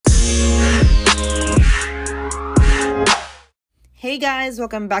Hey guys,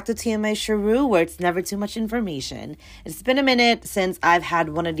 welcome back to TMI Sharu, where it's never too much information. It's been a minute since I've had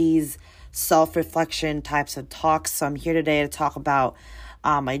one of these self-reflection types of talks, so I'm here today to talk about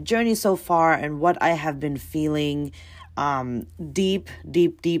my journey so far and what I have been feeling deep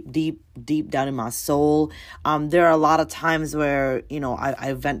down in my soul. There are a lot of times where,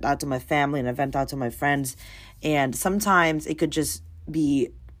 I vent out to my family and I vent out to my friends, and sometimes it could just be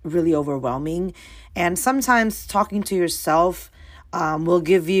really overwhelming. And sometimes talking to yourself will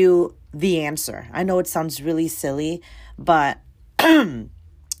give you the answer. I know it sounds really silly, but when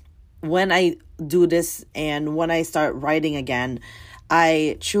I do this and when I start writing again,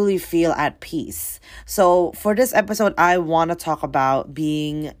 I truly feel at peace. So for this episode, I want to talk about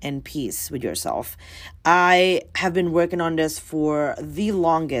being in peace with yourself. I have been working on this for the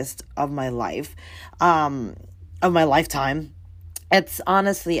longest of my life, of my lifetime. It's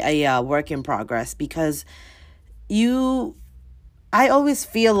honestly a work in progress because I always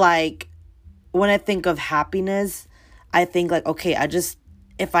feel like when I think of happiness, I think like, okay,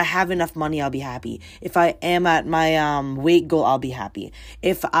 if I have enough money, I'll be happy. If I am at my weight goal, I'll be happy.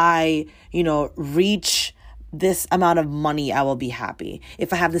 If I, reach this amount of money, I will be happy.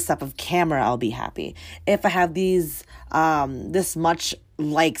 If I have this type of camera, I'll be happy. If I have these, this much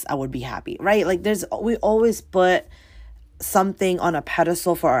likes, I would be happy, right? Like we always put something on a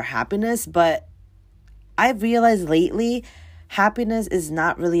pedestal for our happiness, but I've realized lately, happiness is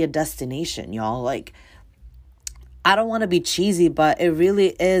not really a destination, y'all. Like, I don't want to be cheesy, but it really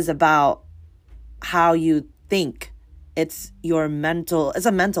is about how you think. It's a mental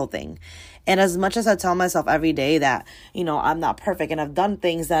thing. And as much as I tell myself every day that, I'm not perfect and I've done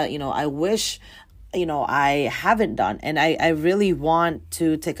things that, I wish, I haven't done. And I really want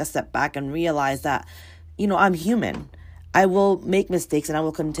to take a step back and realize that, I'm human. I will make mistakes and I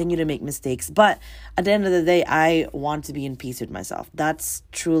will continue to make mistakes. But at the end of the day, I want to be in peace with myself. That's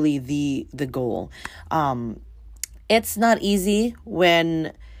truly the goal. It's not easy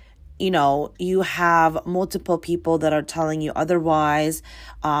when, you have multiple people that are telling you otherwise.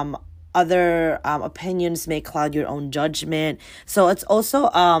 Other opinions may cloud your own judgment. So it's also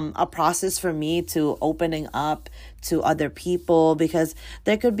a process for me to opening up to other people, because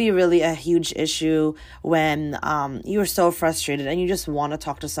there could be really a huge issue when you're so frustrated and you just want to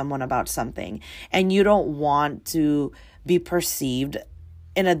talk to someone about something and you don't want to be perceived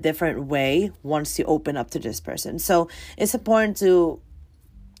in a different way once you open up to this person. So it's important to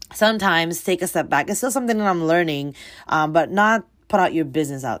sometimes take a step back. It's still something that I'm learning, but not put out your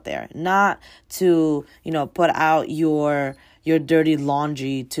business out there, not to, put out your dirty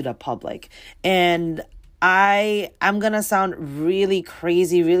laundry to the public. And I'm going to sound really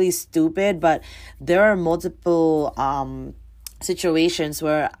crazy, really stupid, but there are multiple situations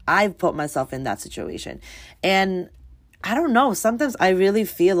where I've put myself in that situation. And I don't know, sometimes I really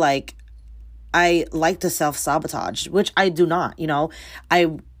feel like I like to self-sabotage, which I do not,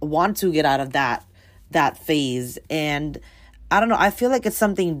 I want to get out of that phase. And I don't know, I feel like it's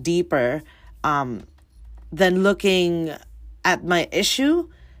something deeper than looking at my issue,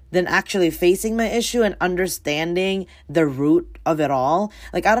 than actually facing my issue and understanding the root of it all.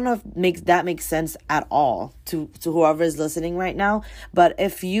 Like, I don't know if that makes sense at all to whoever is listening right now. But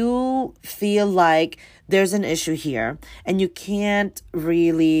if you feel like there's an issue here and you can't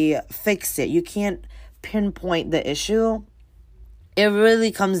really fix it, you can't pinpoint the issue, it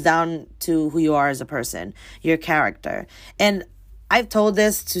really comes down to who you are as a person, your character. And I've told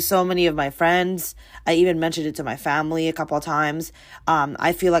this to so many of my friends. I even mentioned it to my family a couple of times.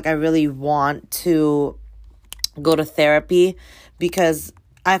 I feel like I really want to go to therapy because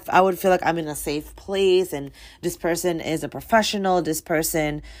I would feel like I'm in a safe place and this person is a professional. This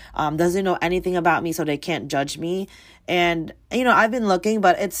person doesn't know anything about me, so they can't judge me. And, I've been looking,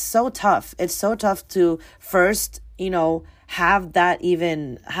 but it's so tough. It's so tough to first, have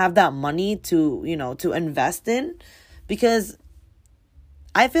that money to invest in, because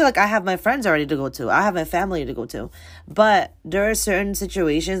I feel like I have my friends already to go to. I have my family to go to. But there are certain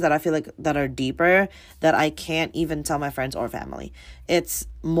situations that I feel like that are deeper that I can't even tell my friends or family. It's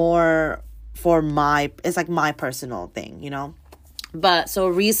more it's like my personal thing, But so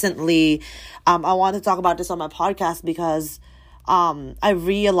recently, I want to talk about this on my podcast because I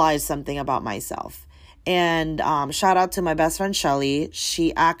realized something about myself. And shout out to my best friend, Shelly.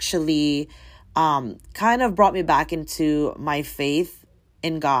 She actually kind of brought me back into my faith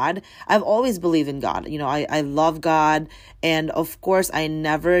in God. I've always believed in God. I love God. And of course, I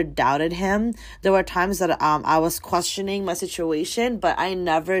never doubted him. There were times that I was questioning my situation, but I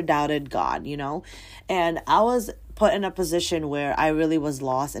never doubted God, And I was put in a position where I really was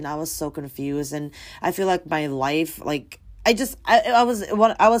lost and I was so confused. And I feel like my life, I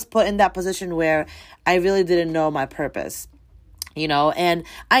was put in that position where I really didn't know my purpose, and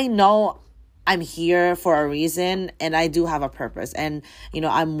I know I'm here for a reason, and I do have a purpose, and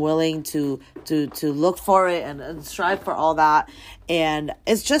I'm willing to look for it and strive for all that. And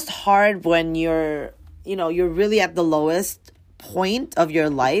it's just hard when you're really at the lowest point of your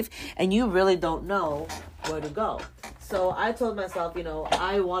life and you really don't know where to go. So I told myself,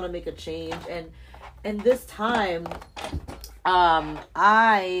 I want to make a change, and this time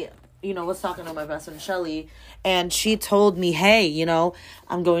I was talking to my best friend Shelly, and she told me, hey,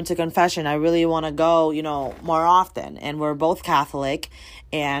 I'm going to confession. I really want to go, more often. And we're both Catholic,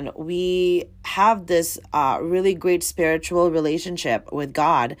 and we have this really great spiritual relationship with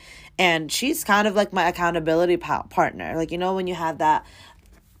God. And she's kind of like my accountability partner. Like, when you have that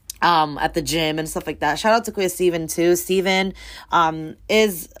at the gym and stuff like that. Shout out to Queer Steven too. Steven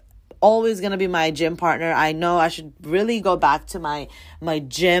is always going to be my gym partner. I know I should really go back to my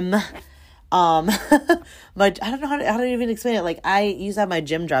gym. I don't know how to even explain it. Like, I used to have my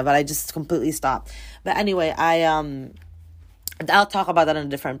gym drive, but I just completely stopped. But anyway, I'll talk about that on a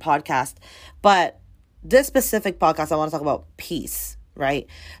different podcast. But this specific podcast, I want to talk about peace, right?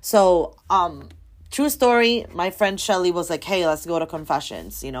 So, true story, my friend Shelly was like, hey, let's go to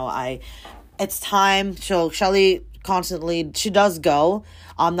confessions. It's time. Shelly constantly, she does go,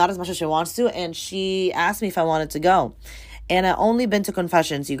 not as much as she wants to. And she asked me if I wanted to go. And I only been to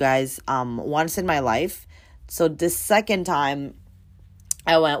confessions, you guys, once in my life. So this second time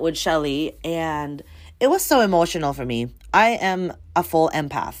I went with Shelly, and it was so emotional for me. I am a full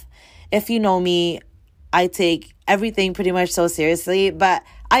empath. If you know me, I take everything pretty much so seriously, but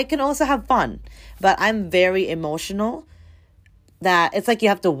I can also have fun. But I'm very emotional, that it's like you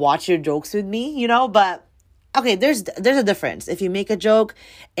have to watch your jokes with me, but okay, there's a difference. If you make a joke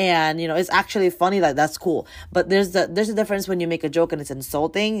and, it's actually funny, like, that's cool. But there's a difference when you make a joke and it's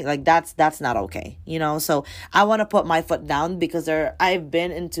insulting. Like, that's not okay, So I want to put my foot down, because I've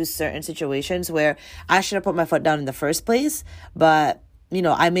been into certain situations where I should have put my foot down in the first place. But,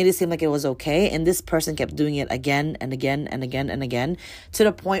 I made it seem like it was okay. And this person kept doing it again and again and again and again, to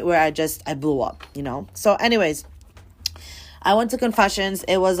the point where I blew up, So anyways, I went to confessions.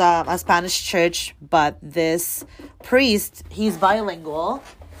 It was a Spanish church, but this priest, he's bilingual.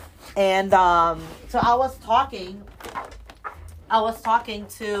 And so I was talking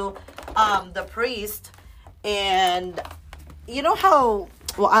to the priest, and how,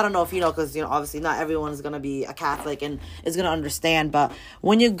 well, I don't know if because obviously not everyone is going to be a Catholic and is going to understand, but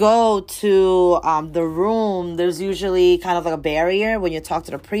when you go to the room, there's usually kind of like a barrier when you talk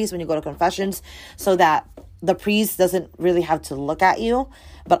to the priest, when you go to confessions, so that the priest doesn't really have to look at you.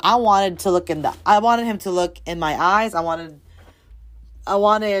 But I wanted him to look in my eyes. I wanted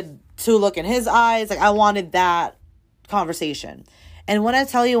to look in his eyes. Like, I wanted that conversation. And when I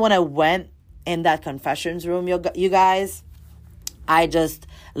tell you, when I went in that confessions room, you guys, I just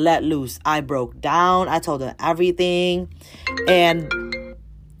let loose. I broke down. I told him everything. And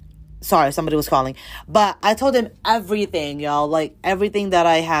sorry, somebody was calling. But I told him everything, y'all. Like, everything that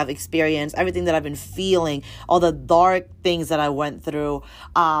I have experienced, everything that I've been feeling, all the dark things that I went through,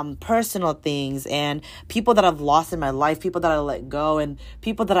 personal things, and people that I've lost in my life, people that I let go, and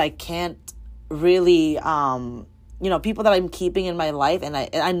people that I can't really, people that I'm keeping in my life, and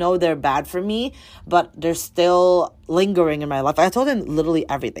I know they're bad for me, but they're still lingering in my life. I told him literally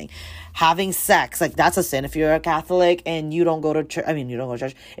everything. Having sex, like, that's a sin. If you're a Catholic and you don't go to church, you don't go to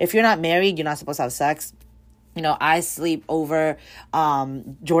church. If you're not married, you're not supposed to have sex. I sleep over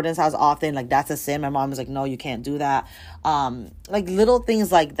Jordan's house often. Like, that's a sin. My mom was like, no, you can't do that. Like, little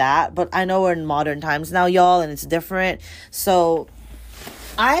things like that. But I know we're in modern times now, y'all, and it's different. So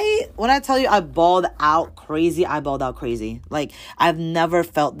when I tell you I bawled out crazy. Like, I've never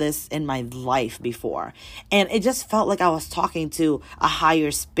felt this in my life before. And it just felt like I was talking to a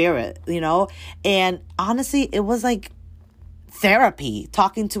higher spirit, And honestly, it was like therapy,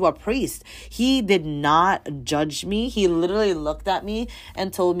 talking to a priest. He did not judge me. He literally looked at me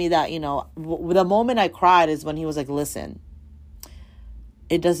and told me that, the moment I cried is when he was like, listen,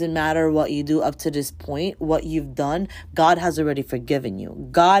 it doesn't matter what you do up to this point, what you've done. God has already forgiven you.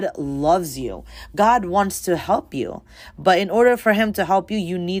 God loves you. God wants to help you. But in order for him to help you,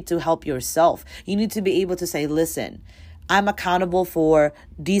 you need to help yourself. You need to be able to say, listen, I'm accountable for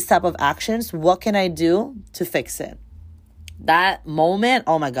these type of actions. What can I do to fix it? That moment,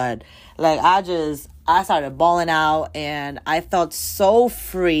 oh my God. Like, I started bawling out, and I felt so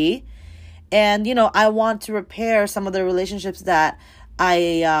free. And, I want to repair some of the relationships that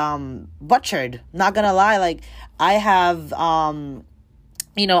I butchered. Not gonna lie, like, I have I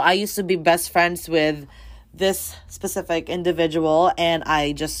used to be best friends with this specific individual, and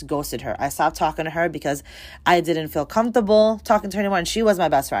I just ghosted her. I stopped talking to her because I didn't feel comfortable talking to her anymore. And she was my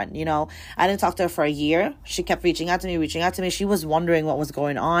best friend. I didn't talk to her for a year. She kept reaching out to me. She was wondering what was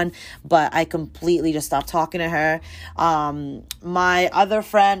going on, but I completely just stopped talking to her. My other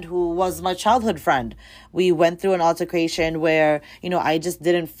friend, who was my childhood friend, we went through an altercation where, I just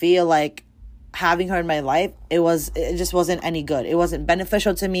didn't feel like having her in my life. It just wasn't any good. It wasn't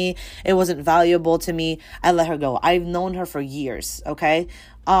beneficial to me. It wasn't valuable to me. I let her go. I've known her for years. Okay.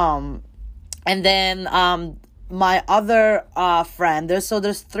 And then, my other, friend, there's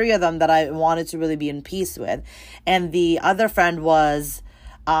 3 of them that I wanted to really be in peace with. And the other friend was,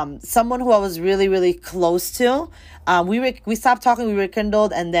 someone who I was really, really close to. We stopped talking, we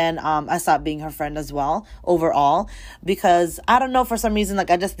rekindled, and then I stopped being her friend as well, overall, because I don't know, for some reason, like,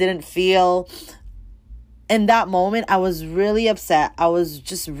 I just didn't feel, in that moment, I was really upset. I was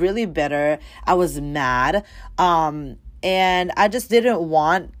just really bitter. I was mad. And I just didn't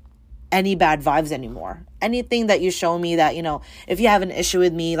want any bad vibes anymore. Anything that you show me that, if you have an issue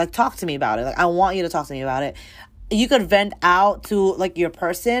with me, like, talk to me about it. Like, I want you to talk to me about it. You could vent out to, like, your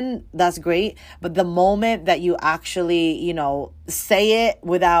person. That's great. But the moment that you actually, say it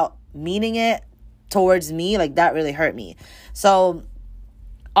without meaning it towards me, like, that really hurt me. So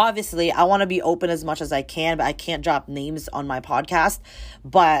obviously I want to be open as much as I can, but I can't drop names on my podcast.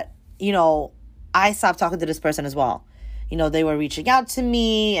 But, I stopped talking to this person as well. They were reaching out to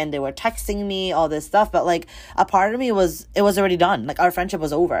me and they were texting me, all this stuff. But, like, a part of me it was already done. Like, our friendship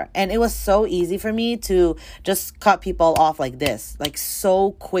was over. And it was so easy for me to just cut people off like this, like,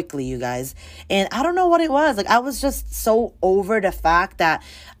 so quickly, you guys. And I don't know what it was. Like, I was just so over the fact that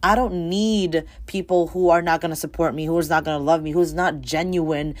I don't need people who are not going to support me, who is not going to love me, who's not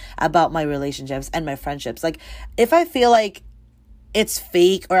genuine about my relationships and my friendships. Like, if I feel like it's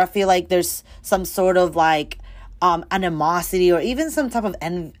fake, or I feel like there's some sort of, like, animosity, or even some type of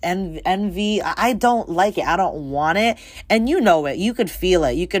envy, I don't like it. I don't want it. And it. You could feel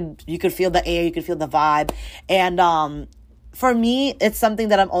it. You could feel the air. You could feel the vibe. And for me, it's something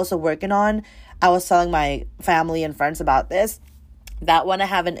that I'm also working on. I was telling my family and friends about this, that when I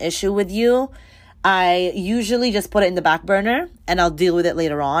have an issue with you, I usually just put it in the back burner and I'll deal with it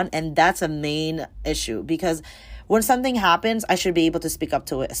later on. And that's a main issue, because when something happens, I should be able to speak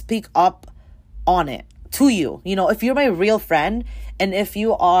up on it to you. If you're my real friend, and if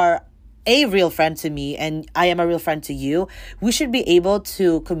you are a real friend to me and I am a real friend to you, we should be able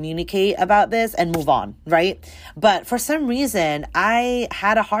to communicate about this and move on, right? But for some reason, I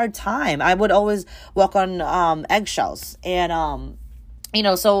had a hard time. I would always walk on eggshells. And,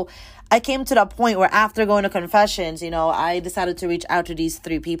 so I came to the point where, after going to confessions, I decided to reach out to these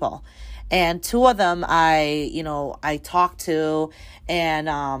 3 people. And 2 of them I talked to, and,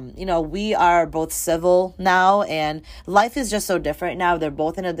 we are both civil now, and life is just so different now. They're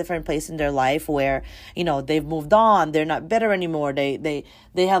both in a different place in their life where, they've moved on. They're not bitter anymore. They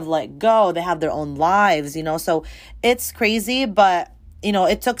have let go. They have their own lives, so it's crazy, but,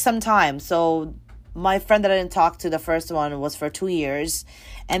 it took some time. So my friend that I didn't talk to, the first one, was for 2 years.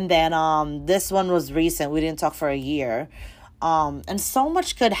 And then, this one was recent. We didn't talk for a year. And so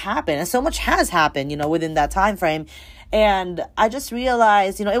much could happen, and so much has happened, within that time frame. And I just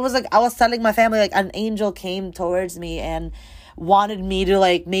realized, it was like I was telling my family, like, an angel came towards me and wanted me to,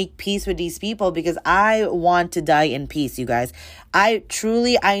 like, make peace with these people, because I want to die in peace, you guys. I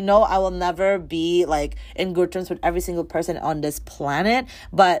know I will never be, like, in good terms with every single person on this planet,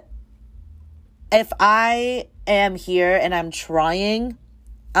 but if I am here and I'm trying,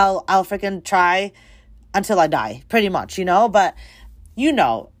 I'll freaking try until I die, pretty much, but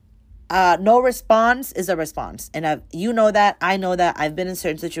no response is a response. And that, I know that I've been in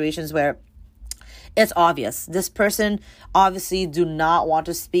certain situations where it's obvious. This person obviously do not want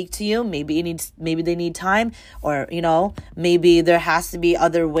to speak to you. Maybe they need time, or, maybe there has to be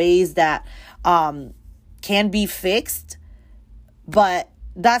other ways that, can be fixed, but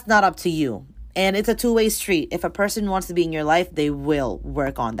that's not up to you. And it's a two-way street. If a person wants to be in your life, they will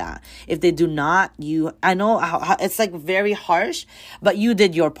work on that. If they do not, I know how it's, like, very harsh, but you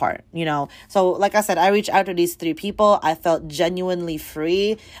did your part, So, like I said, I reached out to these 3 people. I felt genuinely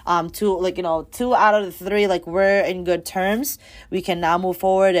free. 2 out of the 3, like, we're in good terms. We can now move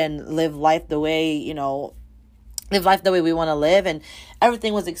forward and live life the way, we want to live. And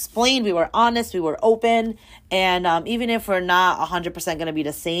everything was explained. We were honest. We were open. And even if we're not 100% going to be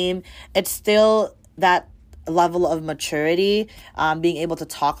the same, it's still that level of maturity, being able to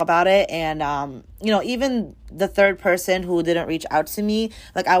talk about it. And, even the third person who didn't reach out to me,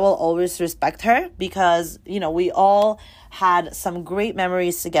 like, I will always respect her because, we all had some great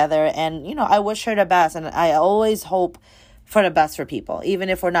memories together. And, I wish her the best. And I always hope for the best for people, even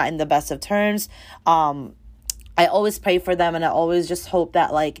if we're not in the best of terms. I always pray for them, and I always just hope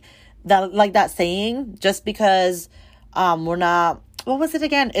that, like that saying, just because we're not, what was it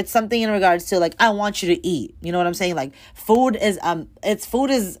again? It's something in regards to, like, I want you to eat. You know what I'm saying? Like, food is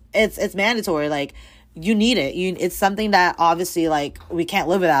it's mandatory. Like, you need it. It's something that obviously, like, we can't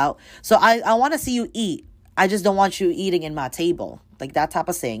live without. So I want to see you eat. I just don't want you eating in my table. Like, that type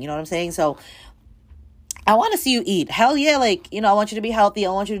of saying. You know what I'm saying? So I want to see you eat. Hell yeah. Like, I want you to be healthy.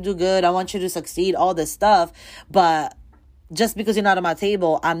 I want you to do good. I want you to succeed, all this stuff. But just because you're not at my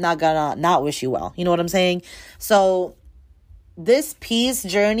table, I'm not gonna not wish you well. You know what I'm saying? So this peace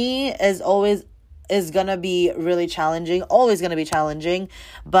journey is gonna be really challenging, always gonna be challenging,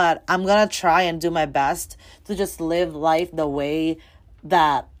 but I'm gonna try and do my best to just live life the way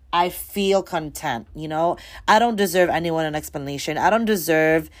that I feel content. I don't deserve anyone an explanation. I don't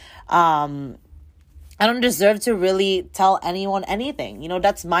deserve to really tell anyone anything.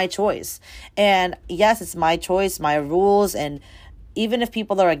 That's my choice. And yes, it's my choice, my rules. And even if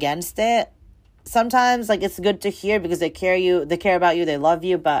people are against it, sometimes, like, it's good to hear because they care about you, they love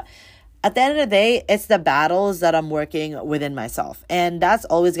you. But at the end of the day, it's the battles that I'm working within myself. And that's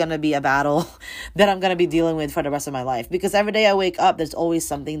always going to be a battle that I'm going to be dealing with for the rest of my life. Because every day I wake up, there's always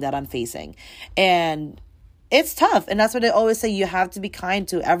something that I'm facing. And it's tough. And that's what they always say. You have to be kind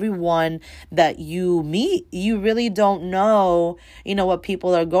to everyone that you meet. You really don't know, what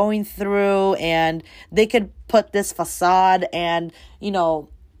people are going through. And they could put this facade and,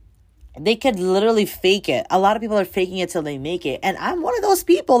 they could literally fake it. A lot of people are faking it till they make it. And I'm one of those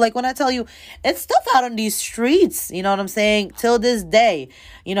people. Like, when I tell you, it's tough out on these streets. You know what I'm saying? Till this day,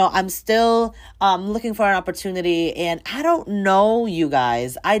 I'm still looking for an opportunity. And I don't know, you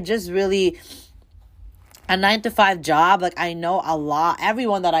guys. I just really... a 9-to-5 job, like, I know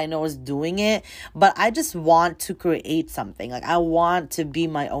everyone that I know is doing it, but I just want to create something. Like, I want to be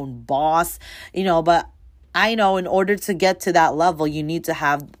my own boss, but I know in order to get to that level, you need to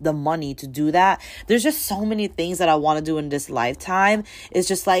have the money to do that. There's just so many things that I want to do in this lifetime. It's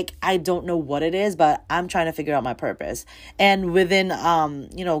just like, I don't know what it is, but I'm trying to figure out my purpose. And within,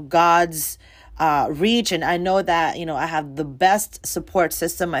 God's reach. And I know that, I have the best support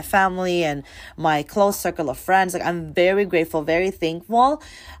system, my family and my close circle of friends. Like, I'm very grateful, very thankful.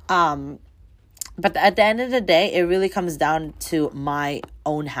 But at the end of the day, it really comes down to my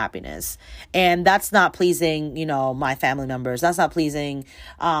own happiness. And that's not pleasing, my family members. That's not pleasing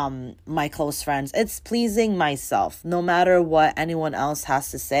my close friends. It's pleasing myself. No matter what anyone else has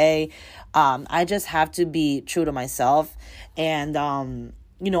to say, I just have to be true to myself and,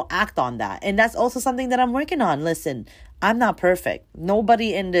 act on that. And that's also something that I'm working on. Listen, I'm not perfect.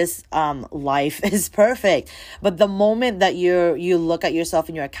 Nobody in this life is perfect. But the moment that you look at yourself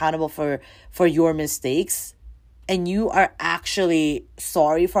and you're accountable for your mistakes and you are actually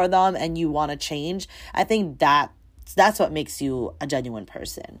sorry for them and you want to change, I think that's what makes you a genuine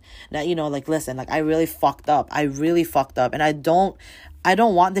person. Now, like, listen, like, I really fucked up. And I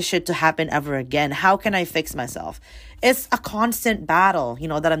don't want this shit to happen ever again. How can I fix myself? It's a constant battle,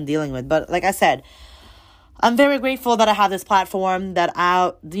 that I'm dealing with. But like I said, I'm very grateful that I have this platform, that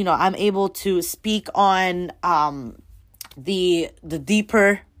I'm able to speak on the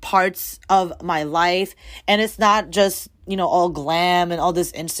deeper parts of my life. And it's not just, all glam and all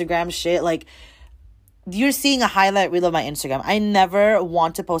this Instagram shit. Like, you're seeing a highlight reel of my Instagram. I never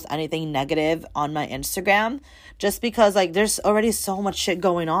want to post anything negative on my Instagram just because, like, there's already so much shit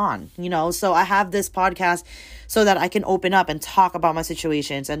going on, So I have this podcast so that I can open up and talk about my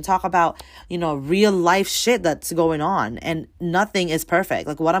situations and talk about, real life shit that's going on. And nothing is perfect.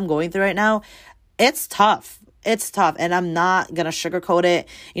 Like, what I'm going through right now, it's tough. It's tough, and I'm not gonna sugarcoat it.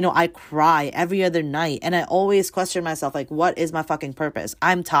 I cry every other night, and I always question myself, like, what is my fucking purpose?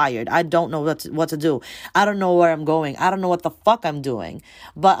 I'm tired. I don't know what to do. I don't know where I'm going. I don't know what the fuck I'm doing.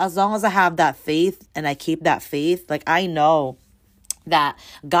 But as long as I have that faith, and I keep that faith, like, I know that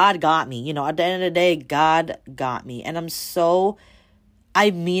God got me. At the end of the day, God got me. And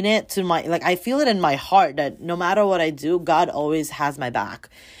I mean it to I feel it in my heart that no matter what I do, God always has my back.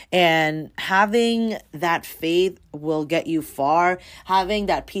 And having that faith will get you far. Having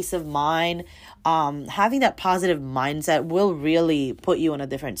that peace of mind, having that positive mindset will really put you in a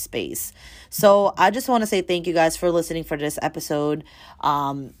different space. So I just want to say thank you guys for listening for this episode.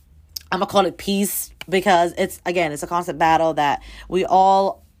 I'm gonna call it peace because it's a constant battle that we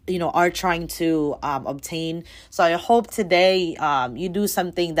all are trying to obtain. So I hope today you do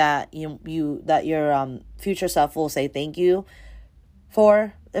something that that your future self will say thank you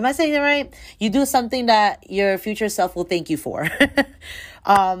for. Am I saying it right? You do something that your future self will thank you for.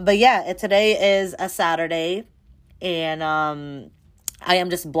 But yeah, today is a Saturday, and I am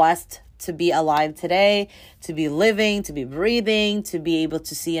just blessed to be alive today, to be living, to be breathing, to be able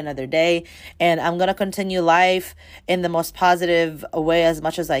to see another day. And I'm going to continue life in the most positive way as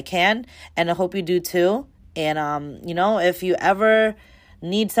much as I can. And I hope you do too. And, if you ever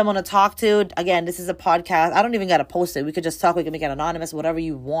need someone to talk to, again, this is a podcast. I don't even got to post it. We could just talk. We can make it anonymous, whatever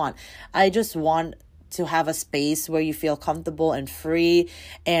you want. I just want to have a space where you feel comfortable and free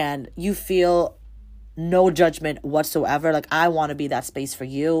and you feel no judgment whatsoever. Like, I want to be that space for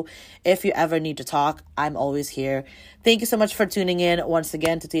you. If you ever need to talk, I'm always here. Thank you so much for tuning in once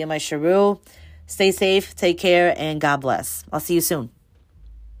again to TMI Sharu. Stay safe, take care, and God bless. I'll see you soon.